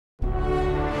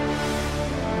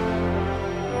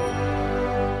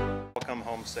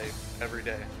home safe every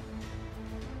day.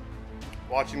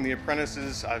 Watching the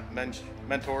apprentices I've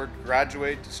mentored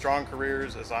graduate to strong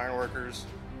careers as ironworkers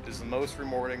is the most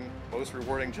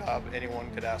rewarding job anyone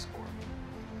could ask for.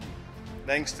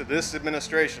 Thanks to this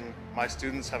administration, my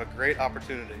students have a great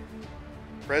opportunity.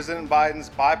 President Biden's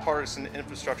bipartisan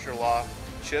infrastructure law,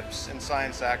 CHIPS and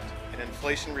Science Act, and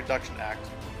Inflation Reduction Act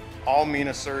all mean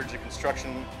a surge in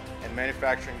construction and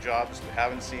manufacturing jobs we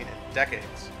haven't seen in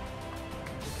decades.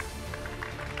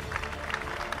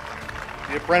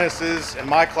 The apprentices in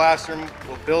my classroom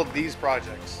will build these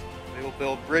projects. They will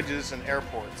build bridges and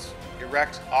airports,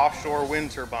 erect offshore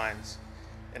wind turbines,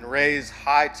 and raise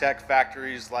high-tech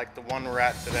factories like the one we're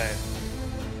at today.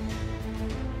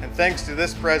 And thanks to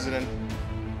this president,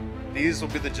 these will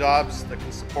be the jobs that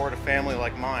can support a family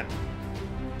like mine.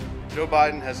 Joe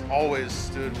Biden has always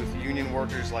stood with union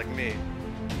workers like me.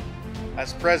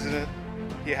 As president,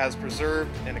 he has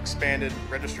preserved and expanded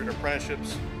registered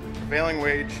apprenticeships, prevailing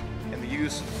wage, and the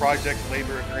use of project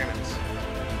labor agreements.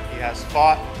 He has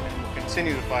fought and will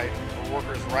continue to fight for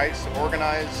workers' rights to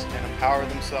organize and empower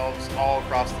themselves all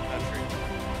across the country.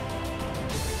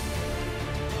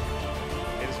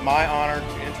 It is my honor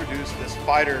to introduce this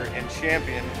fighter and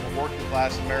champion for working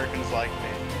class Americans like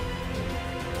me.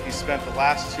 He spent the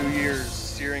last 2 years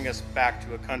steering us back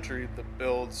to a country that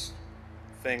builds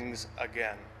things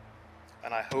again.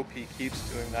 And I hope he keeps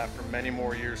doing that for many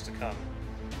more years to come.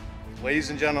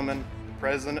 Ladies and gentlemen, the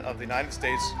President of the United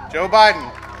States, Joe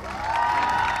Biden.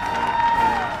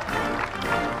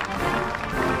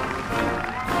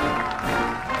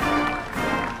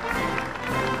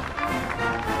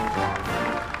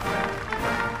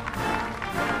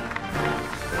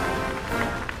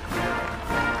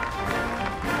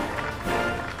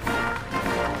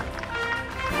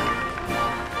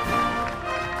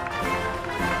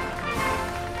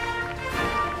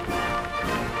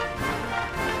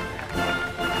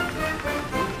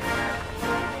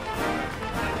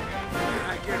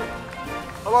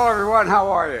 Hello everyone,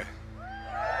 how are you?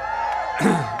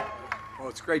 Well,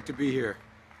 it's great to be here.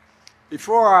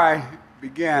 Before I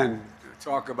begin to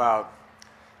talk about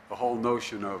the whole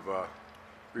notion of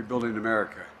rebuilding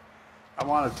America, I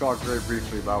want to talk very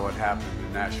briefly about what happened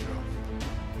in Nashville.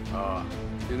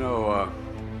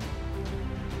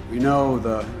 We know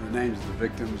the names of the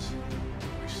victims.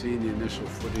 We've seen the initial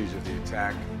footage of the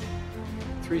attack.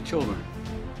 3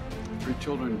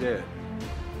 children dead,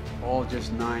 all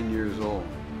just 9 years old,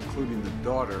 including the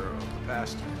daughter of the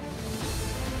pastor.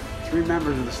 3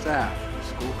 members of the staff, the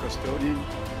school custodian,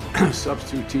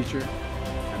 substitute teacher,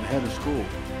 and the head of school.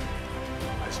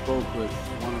 I spoke with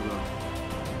one of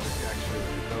actually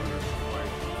the governor's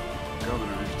wife. The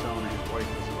governor was telling me his wife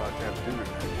was about to have dinner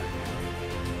that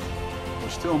night.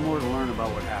 There's still more to learn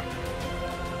about what happened,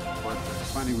 but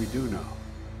there's plenty we do know.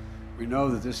 We know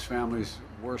that this family's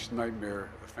worst nightmare,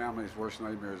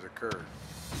 has occurred.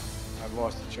 I've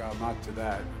lost a child, not to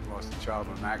that. I've lost a child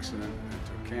in an accident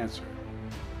and to cancer.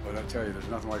 But I tell you, there's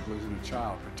nothing like losing a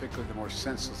child, particularly the more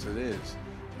senseless it is,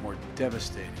 the more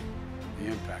devastating the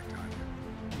impact on you.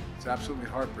 It's absolutely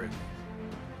heartbreaking.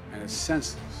 And it's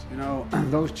senseless. You know,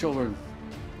 those children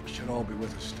should all be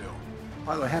with us still.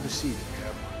 By the way, have a seat if you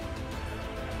have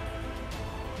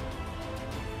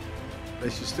one. They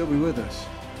should still be with us.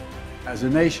 As a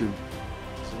nation,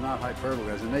 this is not hyperbole,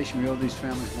 as a nation we owe these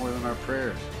families more than our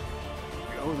prayers.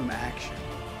 We owe them action.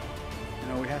 You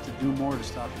know, we have to do more to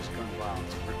stop this gun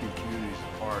violence, ripping communities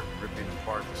apart, ripping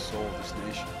apart the soul of this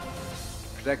nation. To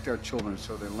protect our children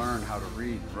so they learn how to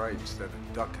read and write instead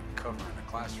of duck and cover in the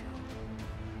classroom.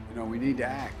 You know, we need to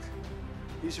act.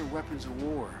 These are weapons of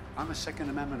war. I'm a Second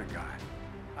Amendment guy.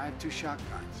 I have 2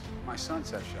 shotguns. My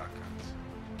sons have shotguns.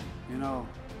 You know,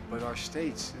 but our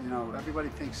states, you know, everybody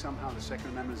thinks somehow the Second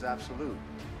Amendment is absolute.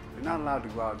 You're not allowed to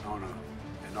go out and own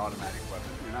an automatic weapon.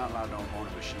 You're not allowed to own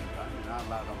a machine gun. You're not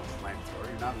allowed to own a flamethrower.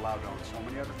 You're not allowed to own so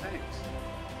many other things.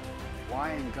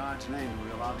 Why in God's name do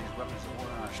we allow these weapons of war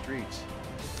on our streets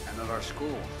and at our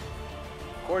schools?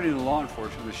 According to law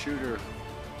enforcement, the shooter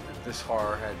at this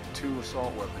horror had 2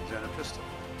 assault weapons and a pistol.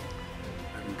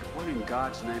 And what in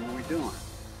God's name are we doing?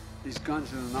 These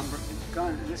guns are the number,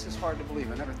 this is hard to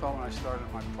believe. I never thought when I started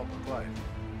my public life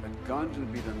that guns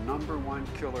would be the #1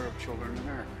 killer of children in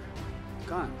America.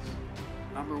 Guns,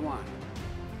 #1.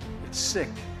 It's sick.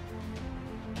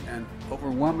 And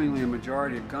overwhelmingly a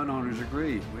majority of gun owners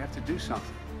agree. We have to do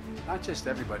something. Not just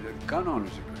everybody, the gun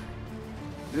owners agree.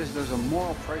 There's a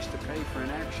moral price to pay for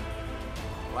inaction.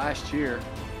 Last year,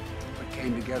 we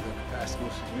came together to pass the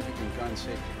most significant gun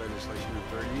safety legislation in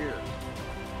 30 years.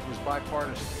 It was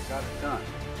bipartisan, we got it done.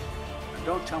 And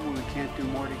don't tell me we can't do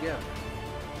more together.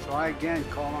 So So I again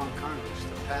call on Congress to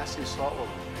pass the assault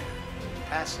weapon ban.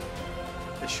 Pass it.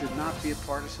 This should not be a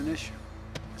partisan issue.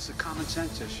 It's a common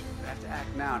sense issue. We have to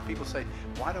act now. And people say,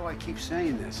 why do I keep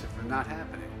saying this if they're not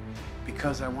happening?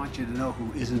 Because I want you to know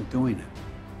who isn't doing it,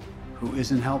 who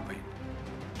isn't helping.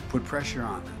 Put pressure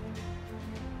on them.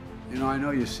 You know, I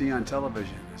know you see on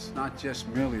television, it's not just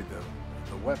merely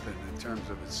the weapon in terms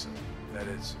of that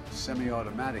it's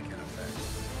semi-automatic in effect,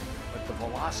 but the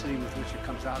velocity with which it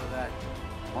comes out of that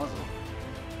muzzle.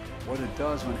 What it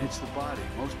does when it hits the body.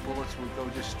 Most bullets would go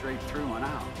just straight through and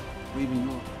out, leaving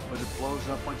no, but it blows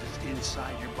up once it's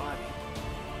inside your body.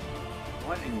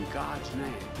 What in God's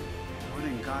name? What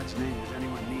in God's name does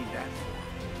anyone need that for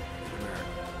in America?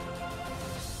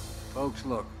 Folks,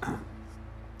 look,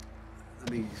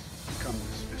 let me come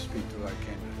to speak to what I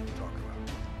came to talk about.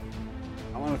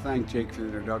 I want to thank Jake for the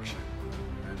introduction.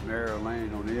 And Mayor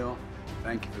Elaine O'Neill,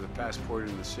 thank you for the passport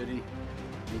in the city.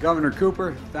 And Governor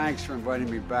Cooper, thanks for inviting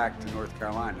me back to North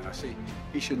Carolina. Now see,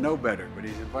 he should know better, but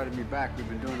he's invited me back. We've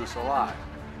been doing this a lot.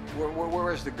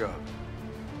 Where's the gov?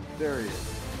 There he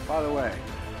is. By the way,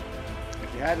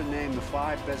 if you had to name the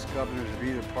 5 best governors of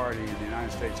either party in the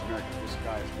United States of America, this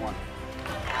guy is one.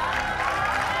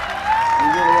 You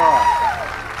really are.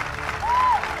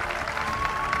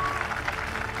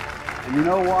 And you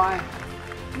know why?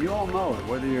 You all know it,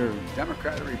 whether you're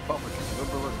Democrat or Republican,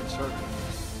 liberal or conservative.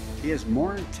 He has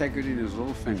more integrity in his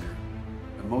little finger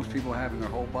than most people have in their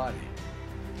whole body.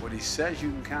 What he says,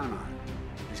 you can count on.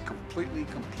 He's completely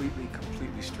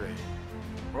straight.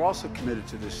 We're also committed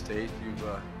to this state.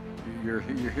 You're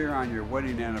here on your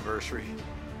wedding anniversary,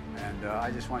 and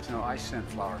I just want you to know I sent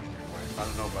flowers to your wife. I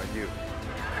don't know about you.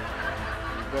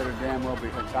 You better damn well be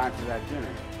on time for that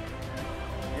dinner.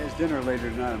 He has dinner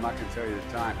later tonight. I'm not going to tell you the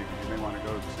time because you may want to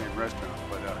go to the same restaurant.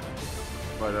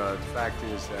 But the fact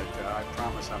is that I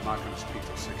promise I'm not going to speak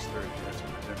till 6:30. That's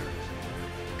when the dinner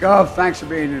is. Gov, thanks for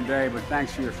being here today, but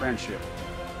thanks for your friendship.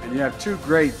 And you have 2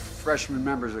 great freshman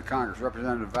members of Congress,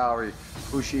 Representative Valerie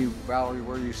Pushy. Valerie,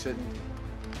 where are you sitting?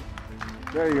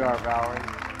 There you are, Valerie.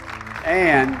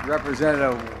 And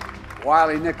Representative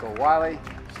Wiley Nickel. Wiley,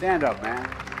 stand up, man.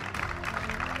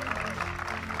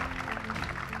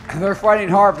 They're fighting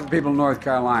hard for the people of North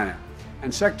Carolina.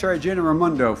 And Secretary Gina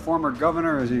Raimondo, former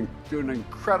governor, is doing an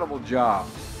incredible job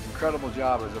as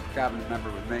a cabinet member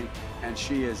with me. And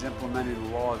she is implementing the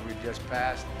laws we just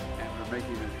passed, and we're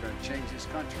making it going to change this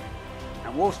country.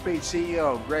 And Wolfspeed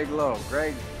CEO, Greg Lowe.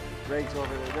 Greg's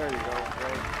over there. There you go,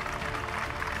 Greg.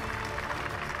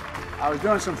 I was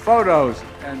doing some photos,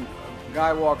 and a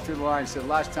guy walked through the line and said,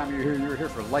 last time you were here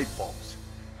for light bulbs.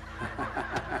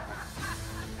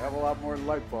 I have a lot more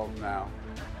light bulbs now.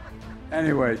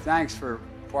 Anyway, thanks for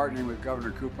partnering with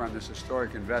Governor Cooper on this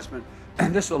historic investment.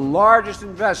 And this is the largest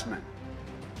investment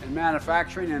in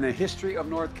manufacturing in the history of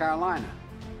North Carolina.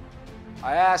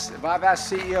 I've asked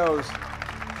CEOs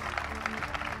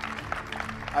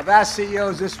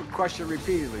this question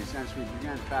repeatedly since we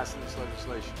began passing this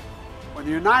legislation. When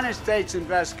the United States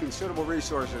invests considerable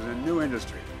resources in new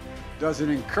industry, does it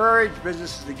encourage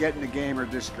businesses to get in the game or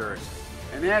discourage it?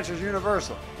 And the answer is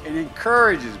universal. It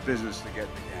encourages business to get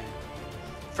in the game.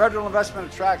 Federal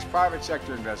investment attracts private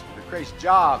sector investment. It creates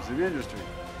jobs in industry.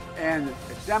 And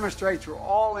it demonstrates we're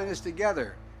all in this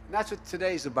together. And that's what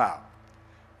today's about.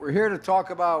 We're here to talk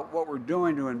about what we're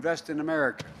doing to invest in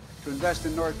America, to invest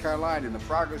in North Carolina, and the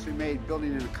progress we made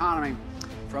building an economy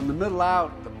from the middle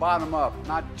out, the bottom up,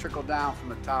 not trickle down from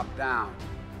the top down.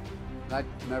 That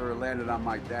never landed on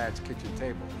my dad's kitchen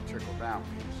table, the trickle down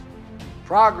piece.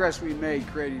 Progress we made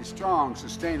creating strong,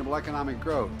 sustainable economic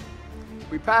growth.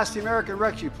 We passed the American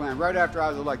Rescue Plan right after I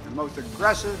was elected, the most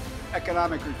aggressive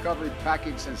economic recovery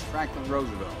package since Franklin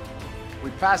Roosevelt.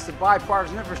 We passed the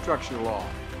bipartisan infrastructure law,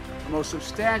 the most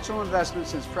substantial investment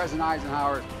since President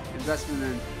Eisenhower's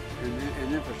investment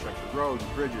in infrastructure, roads,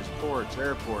 bridges, ports,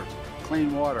 airports,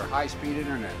 clean water, high-speed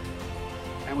internet.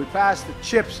 And we passed the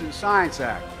CHIPS and Science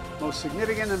Act, most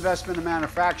significant investment in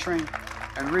manufacturing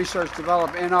and research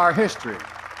development in our history.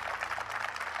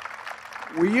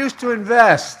 We used to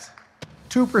invest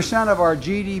 2% of our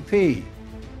GDP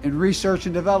in research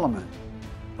and development.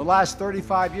 The last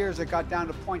 35 years, it got down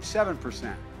to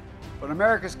 0.7%. But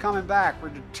America's coming back. We're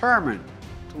determined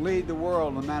to lead the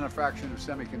world in the manufacturing of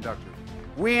semiconductors.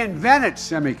 We invented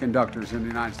semiconductors in the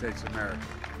United States of America.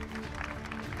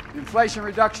 The Inflation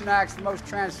Reduction Act is the most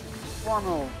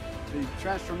transformational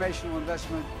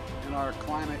investment in our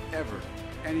climate ever,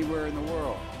 anywhere in the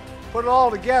world. Put it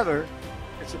all together,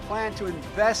 it's a plan to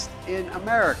invest in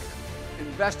America.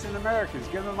 Invest in Americans,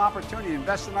 give them opportunity,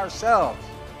 invest in ourselves.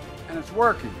 And it's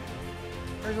working.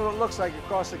 Here's what it looks like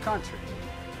across the country.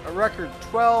 a record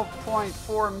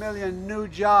 12.4 million new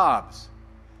jobs,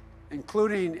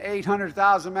 including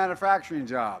 800,000 manufacturing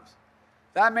jobs.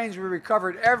 That means we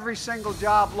recovered every single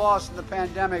job lost in the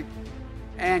pandemic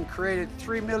and created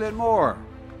 3 million more.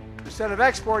 Instead of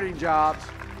exporting jobs,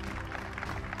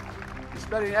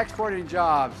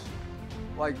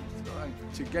 like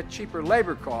to get cheaper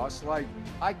labor costs, like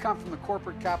I come from the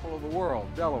corporate capital of the world,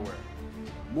 Delaware.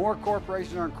 More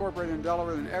corporations are incorporated in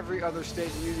Delaware than every other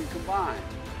state in the union combined.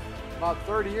 About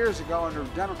 30 years ago, under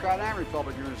Democrat and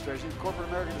Republican administrations, corporate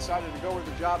America decided to go where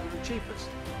the jobs are the cheapest.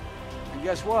 And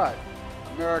guess what?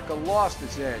 America lost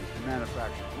its edge in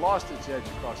manufacturing, lost its edge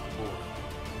across the board.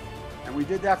 And we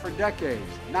did that for decades.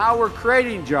 Now we're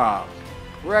creating jobs.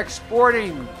 We're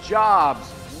exporting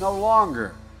jobs no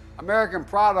longer. American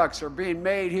products are being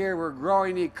made here. We're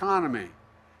growing the economy.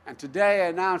 And today I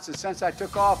announced that since I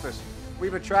took office,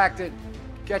 we've attracted,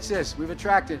 catch this, we've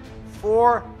attracted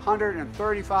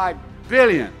 $435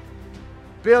 billion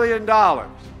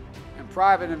in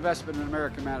private investment in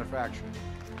American manufacturing.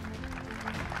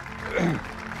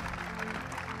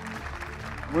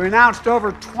 We announced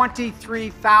over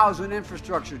 23,000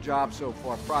 infrastructure jobs so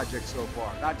far, projects so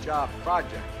far, not jobs,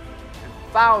 projects, and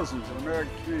thousands of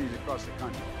American communities across the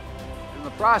country. In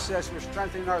the process, we're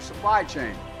strengthening our supply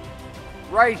chain.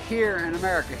 Right here in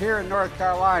America, here in North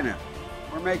Carolina,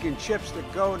 we're making chips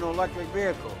that go into electric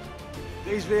vehicles.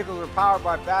 These vehicles are powered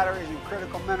by batteries and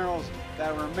critical minerals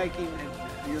that you're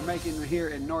making here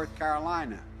in North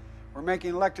Carolina. We're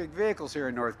making electric vehicles here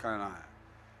in North Carolina.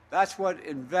 That's what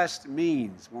invest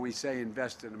means when we say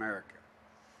invest in America.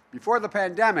 Before the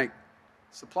pandemic,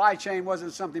 supply chain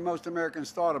wasn't something most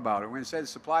Americans thought about. When you say the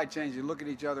supply chain, you look at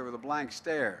each other with a blank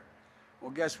stare.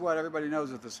 Well, guess what? Everybody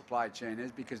knows what the supply chain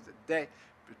is, because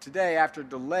today, after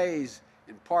delays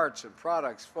in parts and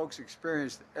products folks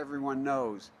experienced, everyone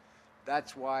knows.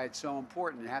 That's why it's so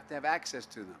important. You have to have access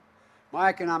to them. My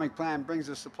economic plan brings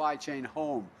the supply chain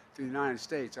home to the United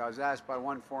States. I was asked by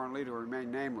one foreign leader who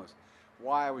remained nameless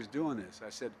why I was doing this.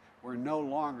 I said, we're no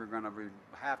longer going to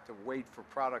have to wait for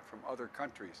product from other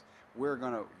countries. You're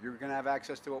going to have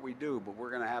access to what we do, but we're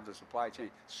going to have the supply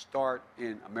chain start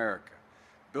in America,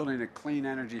 building a clean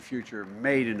energy future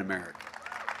made in America.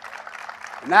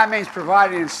 And that means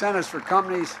providing incentives for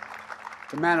companies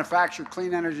to manufacture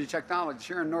clean energy technology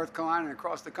here in North Carolina and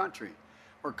across the country,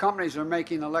 where companies are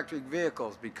making electric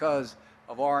vehicles because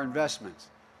of our investments.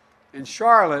 In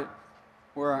Charlotte,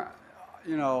 where,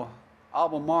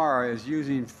 Albemarle is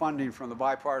using funding from the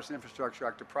Bipartisan Infrastructure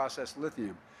Act to process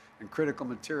lithium and critical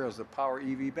materials that power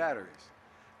EV batteries.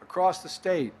 Across the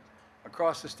state,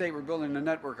 we're building a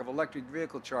network of electric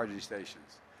vehicle charging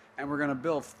stations, and we're going to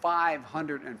build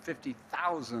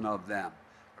 550,000 of them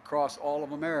across all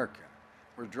of America.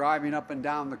 We're driving up and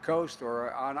down the coast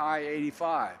or on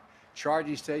I-85.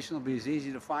 Charging stations will be as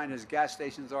easy to find as gas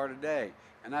stations are today,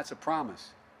 and that's a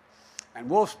promise. And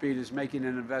Wolfspeed is making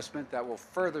an investment that will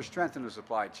further strengthen the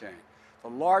supply chain. The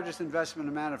largest investment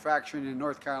in manufacturing in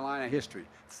North Carolina history,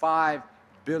 $5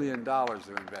 billion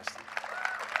they're investing.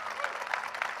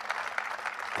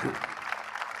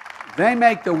 They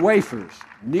make the wafers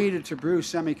needed to produce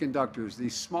semiconductors,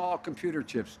 these small computer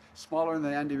chips, smaller than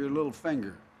the end of your little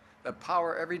finger, that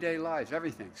power everyday lives,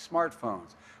 everything,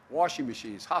 smartphones, washing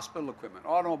machines, hospital equipment,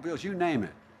 automobiles, you name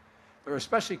it. They're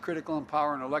especially critical in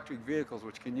powering electric vehicles,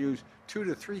 which can use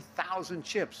 2,000 to 3,000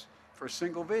 chips for a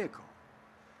single vehicle.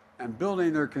 And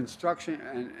building their construction,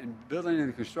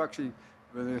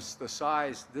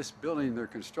 this building they're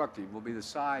constructing will be the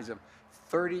size of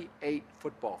 38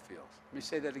 football fields. Let me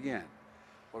say that again.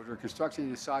 What we're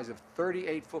constructing is the size of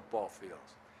 38 football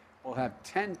fields. We'll have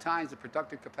 10 times the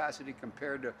productive capacity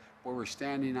compared to where we're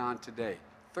standing on today.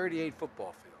 38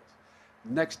 football fields.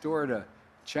 Next door to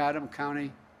Chatham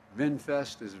County,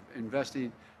 VinFest is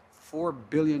investing $4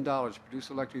 billion to produce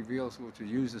electric vehicles to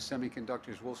use the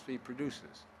semiconductors Wolfspeed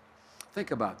produces.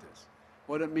 Think about this,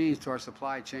 what it means to our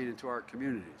supply chain and to our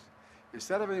communities.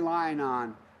 Instead of relying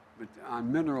on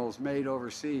minerals made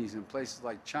overseas in places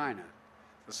like China,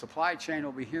 the supply chain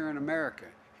will be here in America,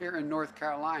 here in North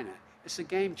Carolina. It's a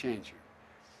game changer.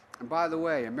 And by the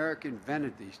way, America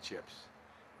invented these chips.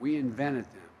 We invented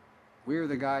them. We're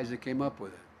the guys that came up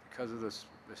with it because of the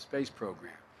space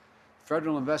program.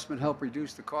 Federal investment helped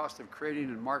reduce the cost of creating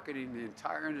and marketing the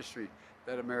entire industry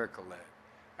that America led.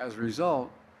 As a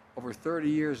result, over 30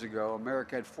 years ago,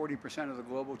 America had 40% of the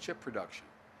global chip production.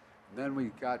 And then we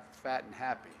got fat and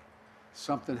happy.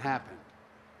 Something happened.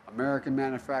 American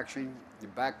manufacturing, the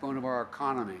backbone of our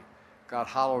economy, got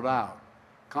hollowed out.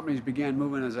 Companies began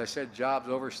moving, as I said, jobs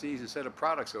overseas instead of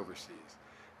products overseas.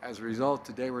 As a result,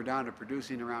 today we're down to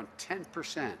producing around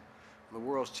 10% of the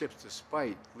world's chips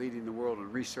despite leading the world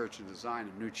in research and design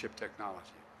of new chip technology.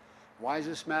 Why does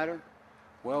this matter?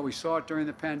 Well, we saw it during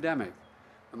the pandemic.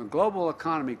 When the global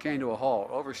economy came to a halt,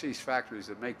 overseas factories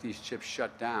that make these chips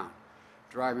shut down,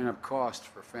 driving up costs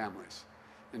for families.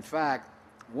 In fact,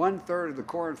 1/3 of the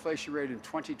core inflation rate in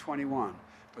 2021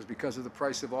 was because of the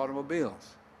price of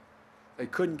automobiles. They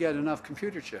couldn't get enough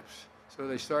computer chips, so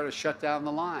they started to shut down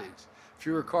the lines.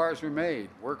 Fewer cars were made.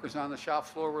 Workers on the shop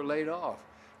floor were laid off.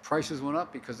 Prices went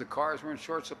up because the cars were in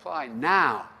short supply.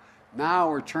 Now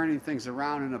we're turning things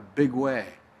around in a big way.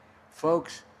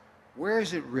 Folks, where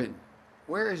is it written?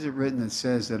 Where is it written that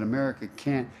says that America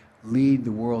can't lead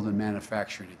the world in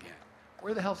manufacturing again?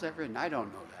 Where the hell's that written? I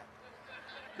don't know that.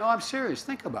 No, I'm serious.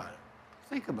 Think about it.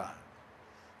 Think about it.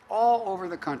 All over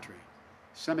the country,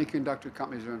 semiconductor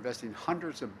companies are investing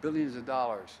hundreds of billions of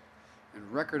dollars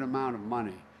in record amount of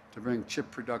money to bring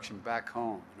chip production back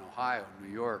home in Ohio, New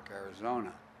York,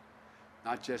 Arizona.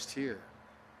 Not just here.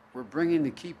 We're bringing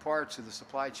the key parts of the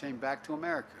supply chain back to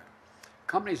America.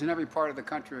 Companies in every part of the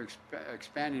country are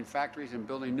expanding factories and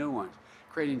building new ones,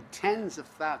 creating tens of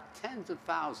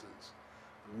thousands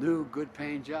of new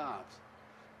good-paying jobs,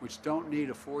 which don't need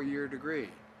a four-year degree.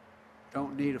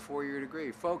 Don't need a four-year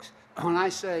degree. Folks, when I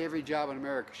say every job in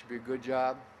America should be a good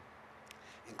job,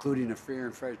 including a fair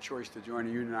and fair choice to join a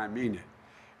union, I mean it.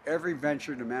 Every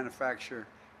venture manufacturing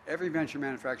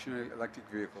electric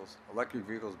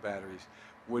vehicles, batteries,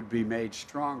 would be made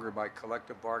stronger by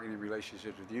collective bargaining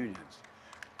relationships with unions.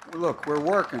 Look, we're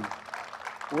working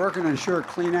to ensure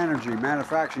clean energy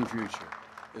manufacturing future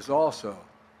is also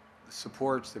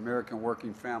supports the American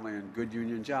working family and good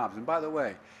union jobs. And by the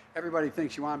way, everybody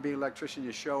thinks you want to be an electrician,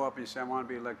 you show up and you say, I want to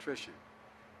be an electrician.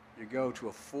 You go to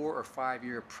a 4 or 5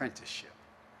 year apprenticeship.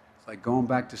 It's like going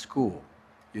back to school.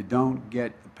 You don't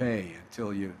get the pay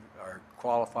until you are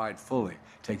qualified fully.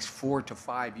 It takes 4 to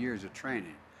 5 years of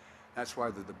training. That's why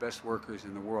they're the best workers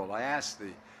in the world. I asked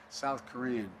the South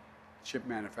Korean chip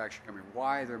manufacturing company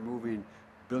why they're moving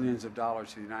billions of dollars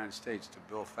to the United States to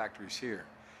build factories here.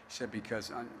 He said,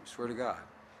 because, I swear to God,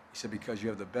 he said, because you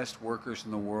have the best workers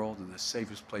in the world and the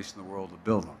safest place in the world to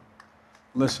build them.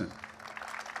 Listen,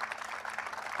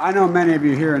 I know many of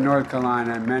you here in North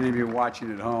Carolina and many of you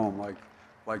watching at home,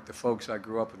 like the folks I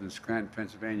grew up with in Scranton,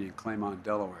 Pennsylvania and Claymont,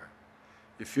 Delaware.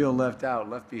 You feel left out,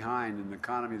 left behind in an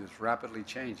economy that's rapidly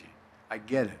changing. I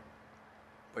get it.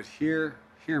 But hear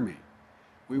me.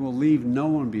 We will leave no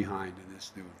one behind in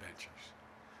this new adventures.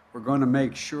 We're going to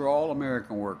make sure all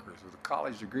American workers with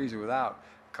college degrees or without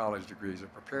college degrees are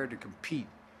prepared to compete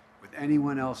with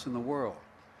anyone else in the world.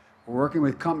 We're working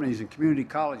with companies and community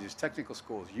colleges, technical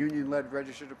schools, union-led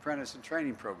registered apprentice and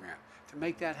training program to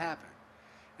make that happen.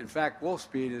 In fact,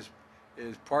 Wolfspeed is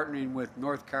partnering with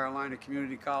North Carolina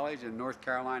Community College and North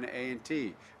Carolina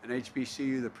A&T, an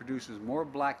HBCU that produces more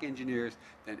black engineers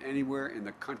than anywhere in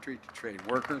the country to train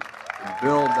workers and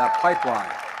build that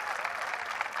pipeline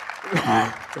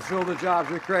to fill the jobs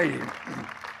we're creating.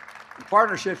 In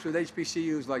partnerships with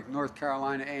HBCUs like North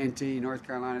Carolina A&T, North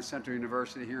Carolina Central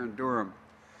University here in Durham,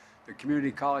 the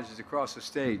community colleges across the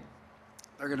state,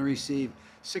 they're going to receive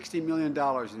 $60 million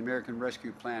in American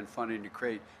Rescue Plan funding to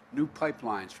create new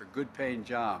pipelines for good-paying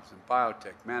jobs in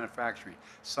biotech, manufacturing,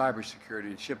 cybersecurity,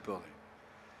 and shipbuilding.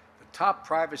 The top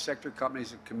private sector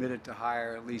companies have committed to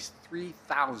hire at least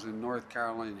 3,000 North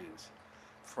Carolinians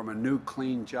from a new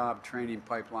clean job training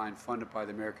pipeline funded by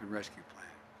the American Rescue Plan.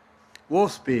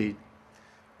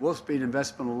 Wolfspeed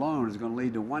investment alone is going to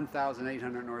lead to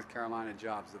 1,800 North Carolina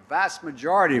jobs, the vast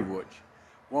majority of which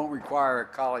won't require a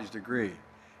college degree.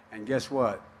 And guess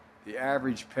what? The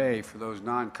average pay for those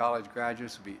non-college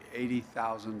graduates will be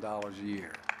 $80,000 a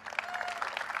year.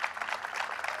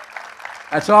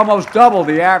 That's almost double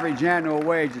the average annual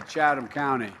wage at Chatham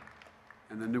County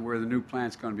and where the new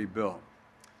plant's going to be built.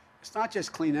 It's not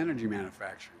just clean energy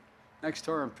manufacturing. Next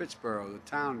door in Pittsburgh, the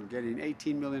town getting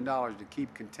 $18 million to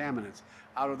keep contaminants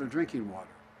out of their drinking water.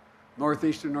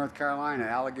 Northeastern North Carolina,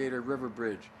 Alligator River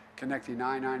Bridge, connecting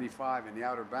I-95 and the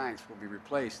Outer Banks, will be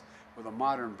replaced with a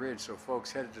modern bridge so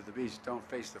folks headed to the beach don't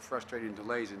face the frustrating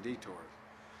delays and detours.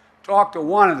 Talk to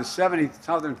one of the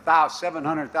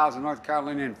 700,000 North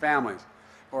Carolinian families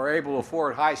who are able to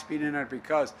afford high-speed internet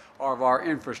because of our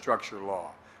infrastructure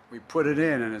law. We put it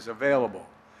in and it's available.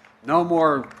 No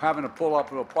more having to pull up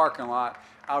to a parking lot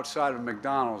outside of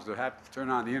McDonald's to have to turn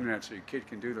on the internet so your kid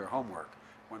can do their homework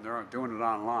when they're doing it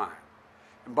online.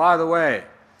 And by the way,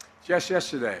 just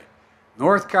yesterday,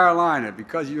 North Carolina,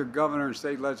 because of your governor and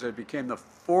state legislature, became the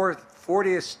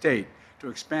 40th state to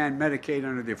expand Medicaid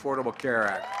under the Affordable Care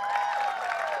Act.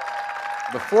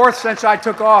 The 4th since I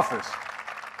took office,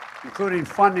 including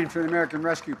funding for the American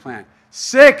Rescue Plan.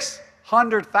 $600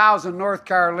 100,000 North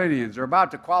Carolinians are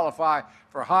about to qualify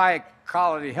for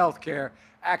high-quality health care,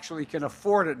 actually can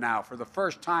afford it now for the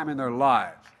first time in their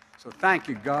lives. So thank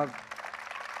you, Gov.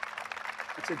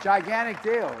 It's a gigantic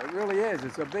deal. It really is.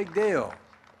 It's a big deal.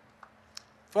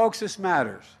 Folks, this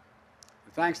matters.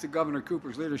 Thanks to Governor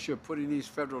Cooper's leadership putting these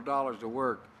federal dollars to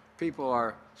work, people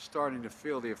are starting to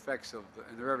feel the effects of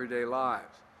in their everyday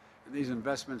lives. And these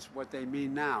investments, what they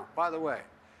mean now. By the way,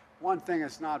 one thing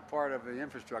that's not part of the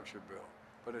infrastructure bill,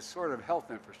 but it's sort of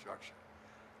health infrastructure.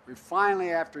 We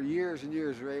finally, after years and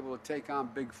years, were able to take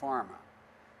on big pharma.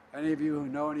 Any of you who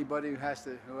know anybody who has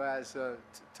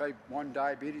type 1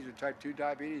 diabetes or type 2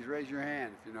 diabetes, raise your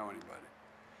hand if you know anybody.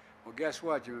 Well, guess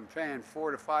what? You've been paying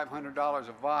 $400 to $500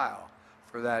 a vial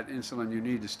for that insulin you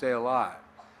need to stay alive.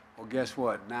 Well, guess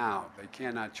what? Now they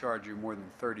cannot charge you more than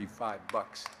 35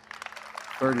 bucks.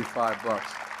 35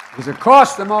 bucks. Because it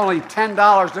costs them only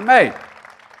 $10 to make.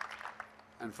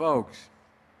 And folks,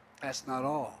 that's not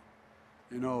all.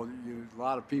 You know, a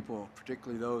lot of people,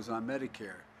 particularly those on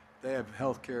Medicare, they have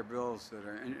health care bills that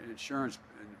are insurance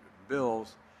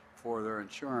bills for their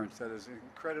insurance that is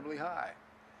incredibly high.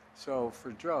 So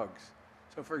for drugs.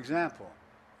 So for example,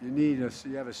 you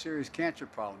have a serious cancer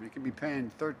problem. You can be paying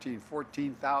 $13,000,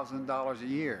 $14,000 a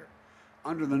year.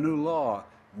 Under the new law,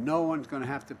 no one's going to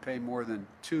have to pay more than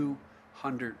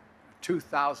 $2,000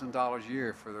 a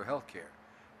year for their health care,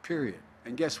 period.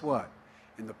 And guess what?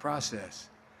 In the process,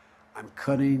 I'm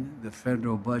cutting the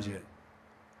federal budget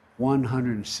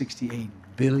 $168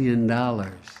 billion.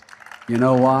 You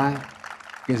know why?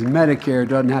 Because Medicare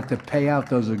doesn't have to pay out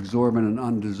those exorbitant,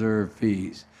 undeserved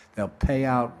fees. They'll pay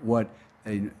out what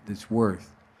it's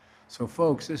worth. So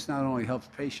folks, this not only helps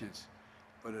patients,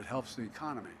 but it helps the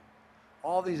economy.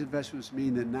 All these investments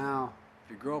mean that now,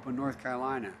 if you grow up in North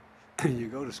Carolina, you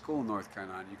go to school in North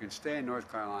Carolina, you can stay in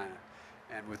North Carolina,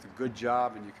 and with a good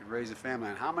job, and you can raise a family.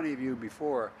 And how many of you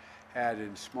before had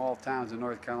in small towns in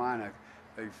North Carolina,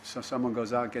 someone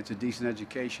goes out and gets a decent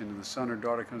education, and the son or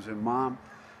daughter comes in, Mom,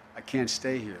 I can't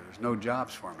stay here. There's no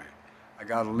jobs for me. I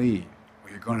got to leave.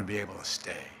 Well, you're going to be able to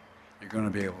stay. You're going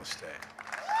to be able to stay.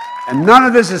 And none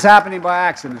of this is happening by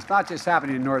accident. It's not just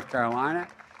happening in North Carolina.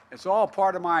 It's all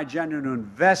part of my agenda to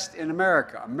invest in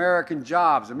America, American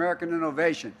jobs, American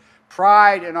innovation,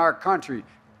 pride in our country,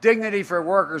 dignity for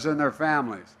workers and their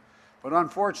families. But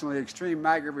unfortunately, extreme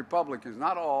MAGA Republicans,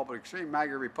 not all, but extreme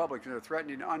MAGA Republicans are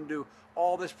threatening to undo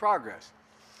all this progress.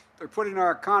 They're putting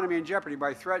our economy in jeopardy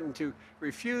by threatening to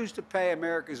refuse to pay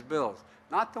America's bills.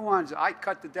 Not the ones, I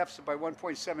cut the deficit by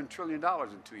 $1.7 trillion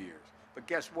in 2 years. But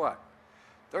guess what?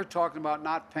 They're talking about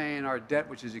not paying our debt,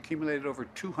 which has accumulated over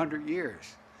 200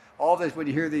 years. All this, when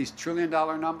you hear these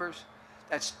trillion-dollar numbers,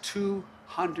 that's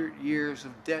 200 years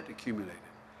of debt accumulated.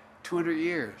 200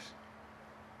 years.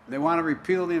 They want to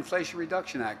repeal the Inflation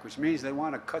Reduction Act, which means they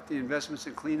want to cut the investments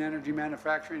in clean energy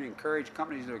manufacturing and encourage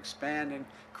companies to expand and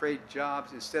create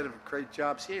jobs instead of create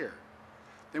jobs here.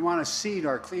 They want to cede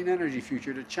our clean energy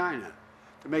future to China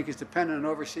to make us dependent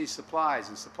on overseas supplies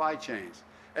and supply chains,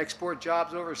 export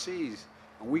jobs overseas,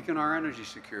 and weaken our energy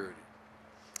security.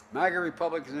 MAGA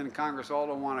Republicans in Congress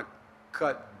also want to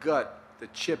gut the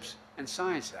CHIPS and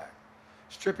Science Act,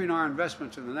 stripping our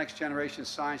investments in the next generation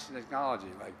science and technology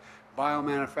like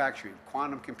biomanufacturing,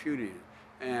 quantum computing,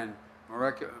 and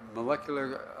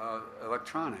molecular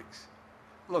electronics.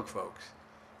 Look, folks,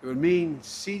 it would mean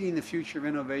ceding the future of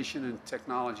innovation and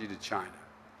technology to China.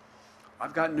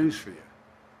 I've got news for you,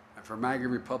 and for MAGA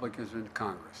Republicans in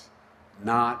Congress,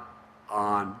 not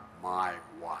on my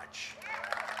watch.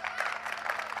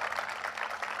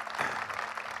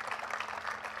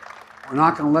 We're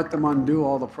not going to let them undo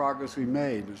all the progress we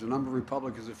made. There's a number of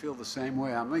Republicans that feel the same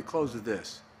way. Let me close with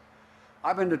this.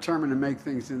 I've been determined to make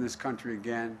things in this country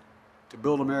again, to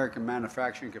build American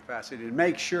manufacturing capacity, to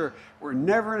make sure we're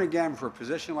never and again for a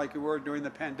position like we were during the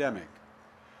pandemic.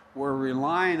 We're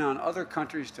relying on other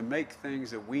countries to make things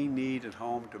that we need at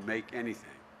home to make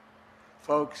anything.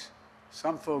 Folks,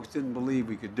 some folks didn't believe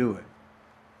we could do it,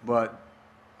 but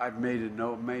I've made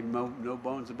no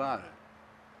bones about it.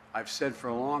 I've said for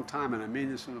a long time, and I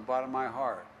mean this from the bottom of my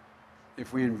heart,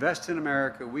 if we invest in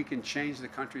America, we can change the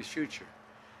country's future.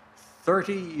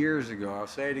 30 years ago, I'll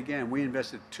say it again, we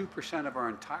invested 2% of our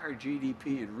entire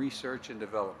GDP in research and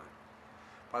development.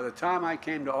 By the time I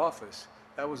came to office,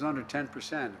 that was under 10%.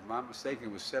 If I'm not mistaken,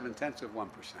 it was 0.7%.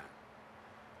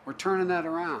 We're turning that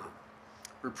around.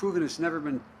 We're proving it's never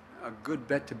been a good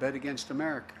bet to bet against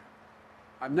America.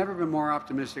 I've never been more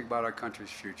optimistic about our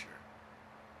country's future.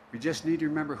 We just need to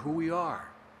remember who we are.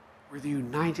 We're the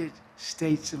United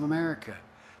States of America.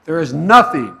 There is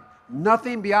nothing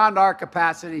beyond our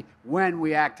capacity when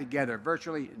we act together,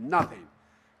 virtually nothing.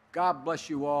 God bless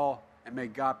you all, and may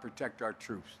God protect our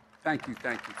troops. Thank you,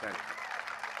 thank you, thank you.